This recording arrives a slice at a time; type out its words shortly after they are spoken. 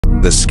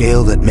the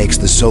scale that makes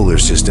the solar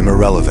system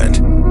irrelevant.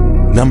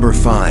 Number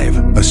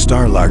 5. A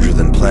star larger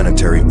than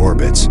planetary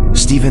orbits,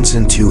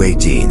 Stephenson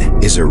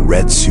 218, is a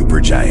red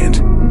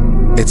supergiant.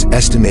 Its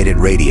estimated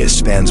radius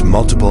spans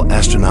multiple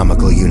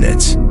astronomical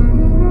units.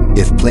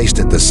 If placed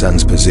at the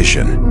Sun's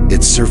position,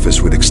 its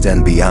surface would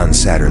extend beyond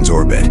Saturn's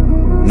orbit.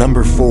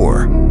 Number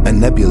 4. A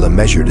nebula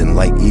measured in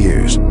light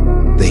years.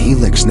 The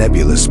Helix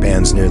Nebula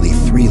spans nearly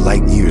 3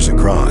 light years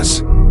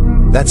across.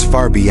 That's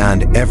far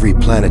beyond every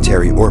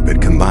planetary orbit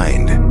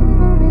combined.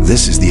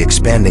 This is the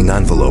expanding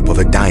envelope of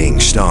a dying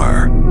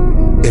star.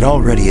 It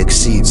already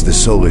exceeds the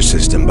solar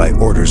system by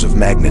orders of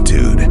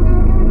magnitude.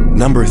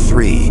 Number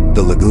 3.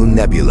 The Lagoon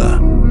Nebula.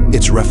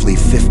 It's roughly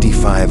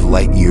 55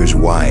 light-years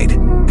wide,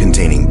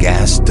 containing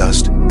gas,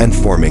 dust, and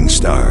forming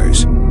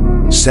stars.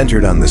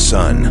 Centered on the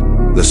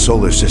Sun, the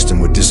solar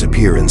system would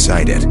disappear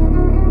inside it.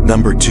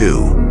 Number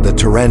 2. The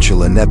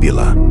Tarantula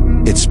Nebula.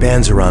 It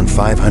spans around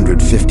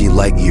 550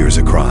 light-years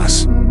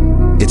across.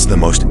 It's the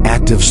most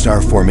active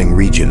star-forming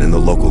region in the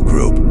local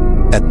group.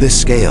 At this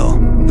scale,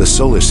 the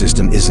solar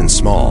system isn't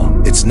small,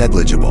 it's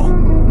negligible.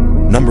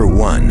 Number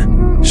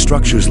 1.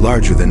 Structures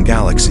larger than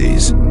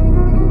galaxies.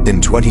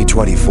 In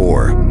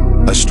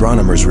 2024,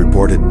 astronomers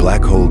reported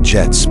black hole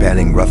jets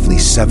spanning roughly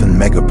 7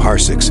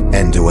 megaparsecs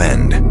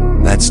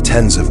end-to-end. That's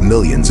tens of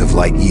millions of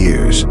light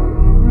years.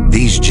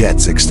 These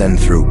jets extend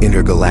through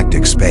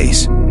intergalactic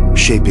space,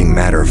 shaping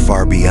matter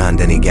far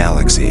beyond any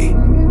galaxy.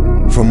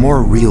 For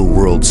more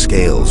real-world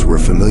scales where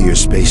familiar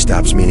space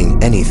stops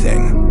meaning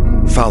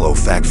anything, follow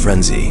Fact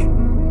Frenzy.